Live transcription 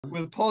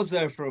We'll pause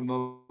there for a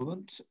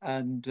moment,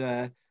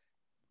 and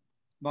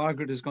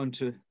Margaret is going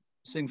to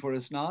sing for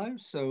us now.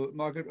 So,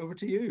 Margaret, over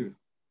to you.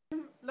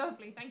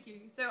 Lovely, thank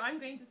you. So I'm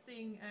going to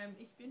sing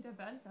Ich bin der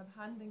Welt,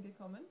 abhanden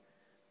gekommen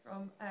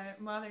from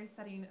Mahler's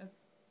setting of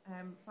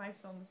 5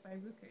 songs by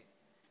Ruckert.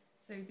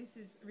 So this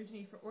is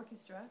originally for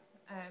orchestra,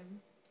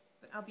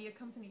 but I'll be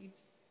accompanied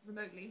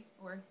remotely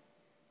or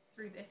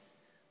through this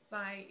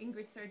by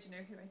Ingrid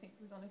Surgener, who I think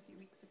was on a few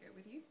weeks ago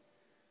with you.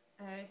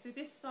 So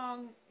this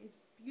song is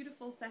a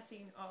beautiful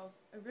setting of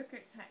a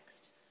Ruckert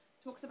text.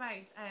 Talks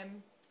about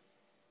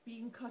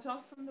being cut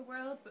off from the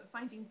world, but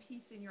finding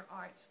peace in your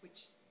art,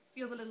 which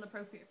feels a little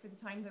appropriate for the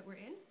time that we're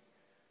in.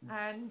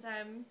 And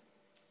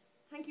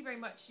thank you very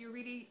much. You're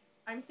really,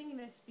 I'm singing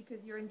this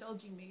because you're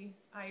indulging me.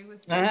 I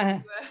was supposed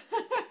to,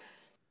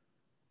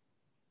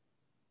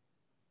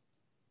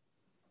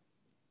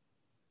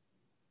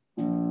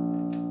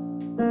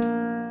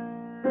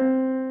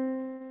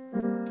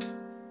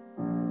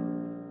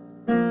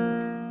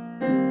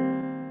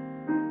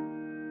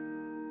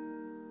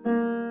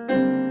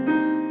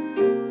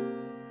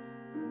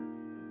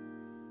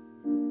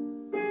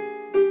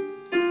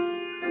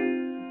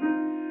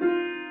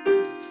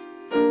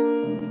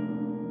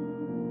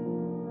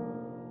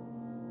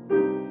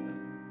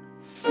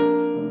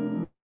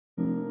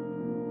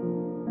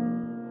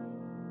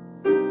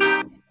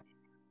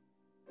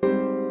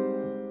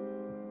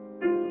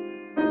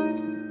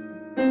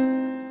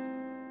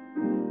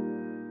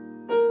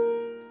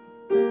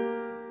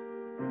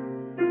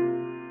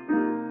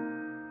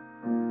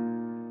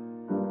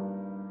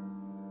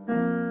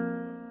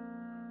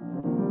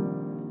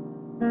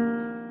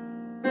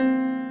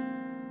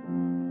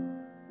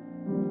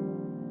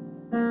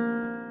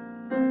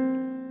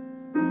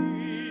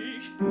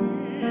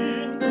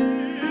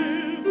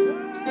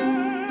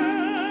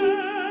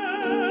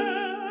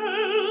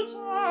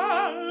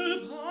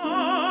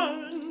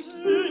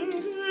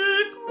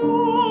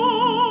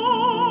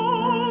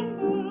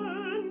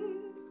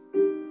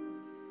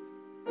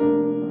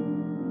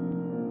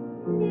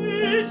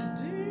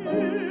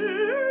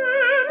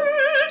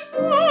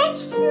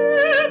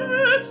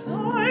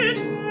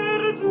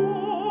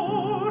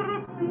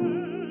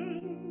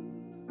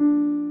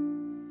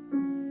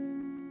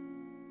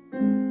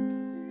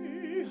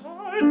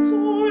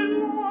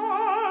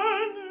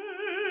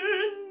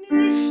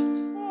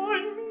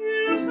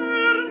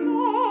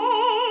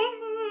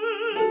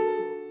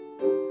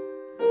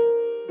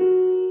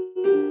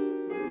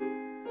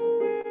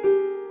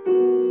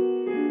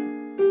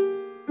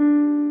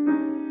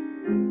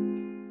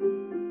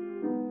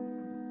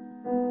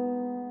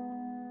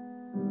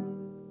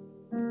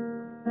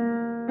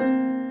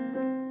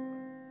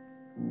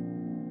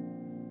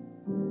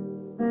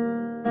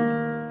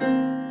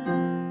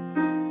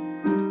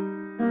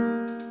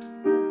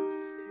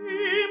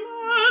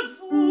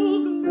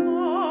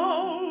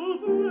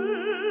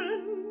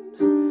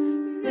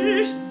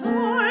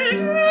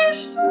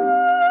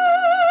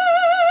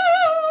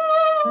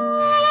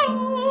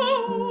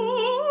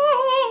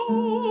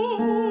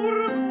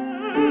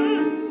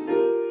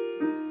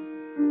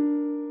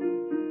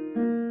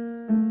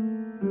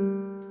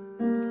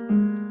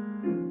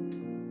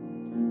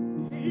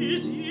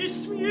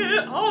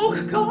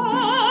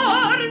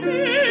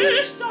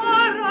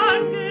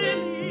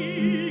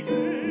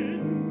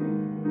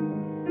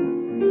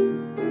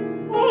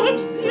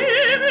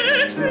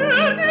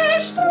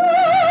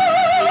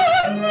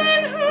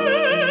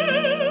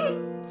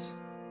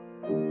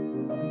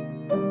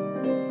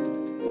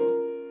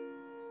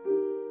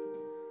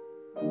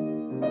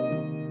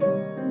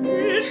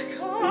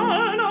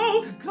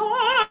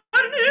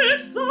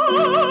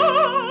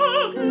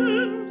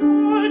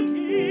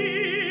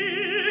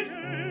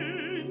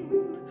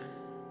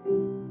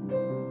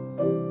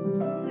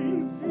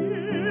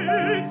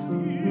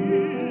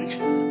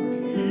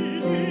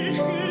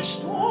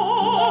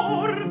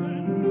 Gestorben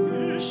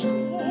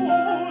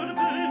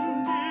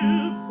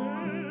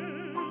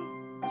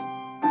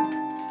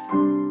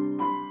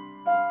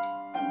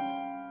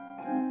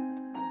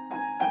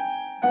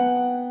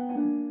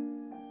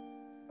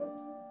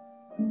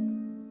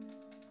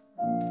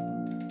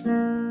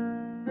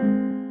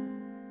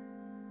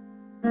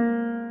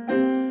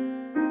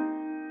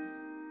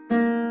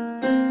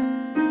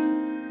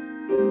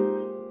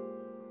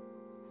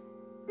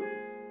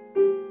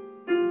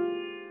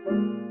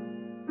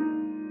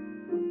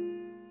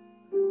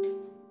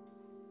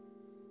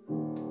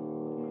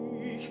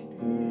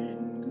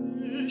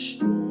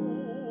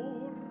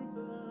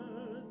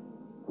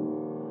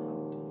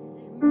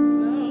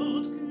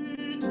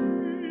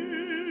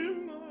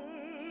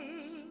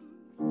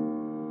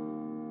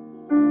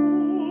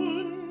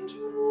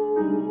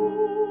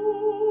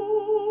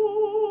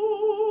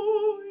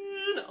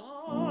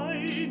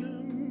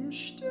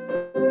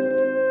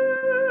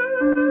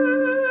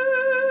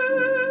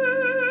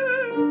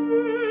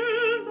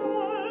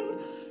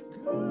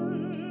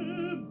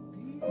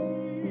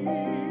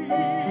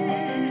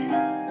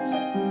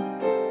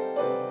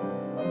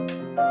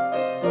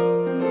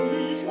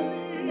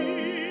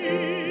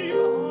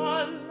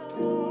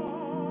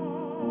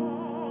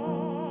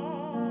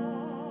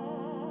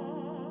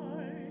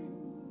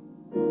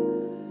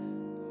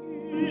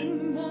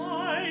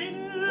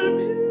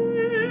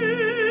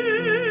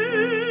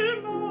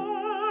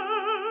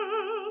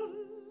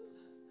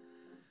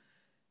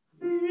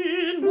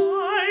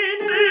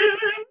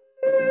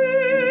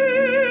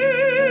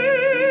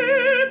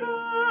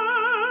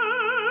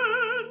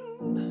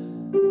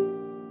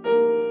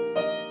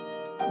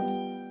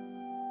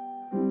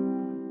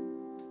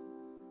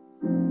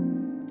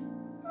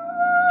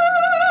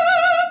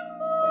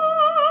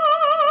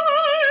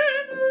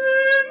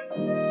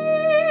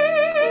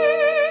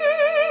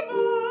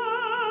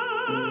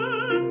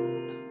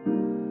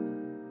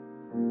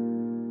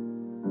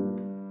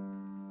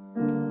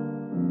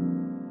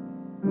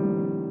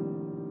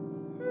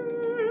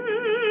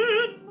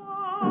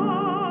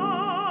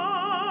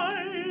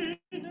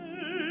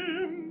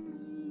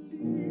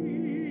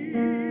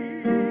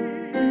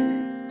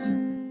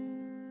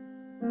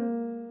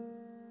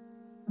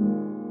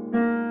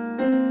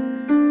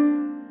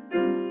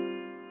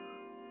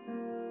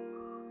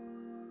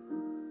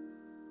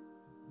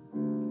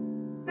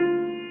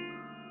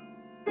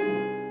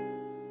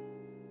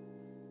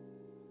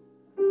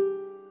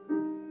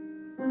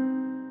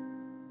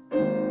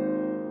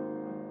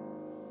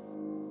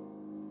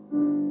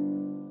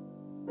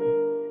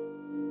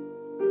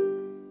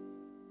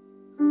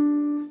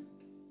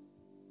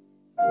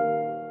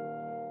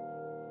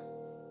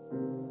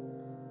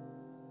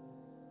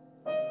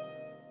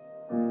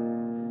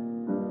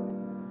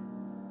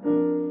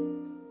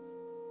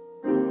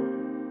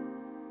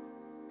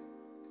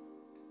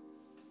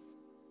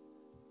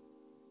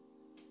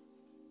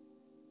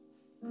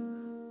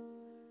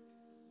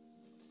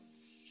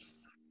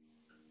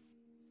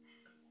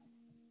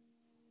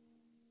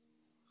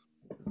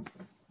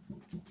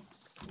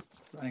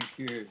Thank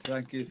you,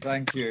 thank you,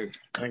 thank you.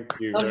 Thank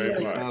you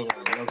very much. Lovely,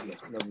 lovely,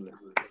 lovely.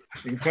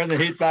 You can turn the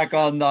heat back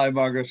on now,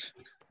 Margaret.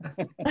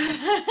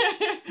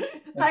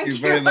 Thank you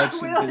very much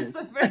Well, indeed. it's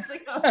the first thing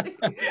I'll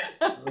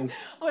do.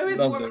 Always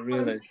lovely, warm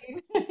really.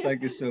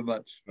 Thank you so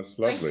much. That's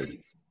lovely. Thank you.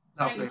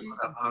 Lovely, Thank you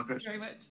Margaret. very much.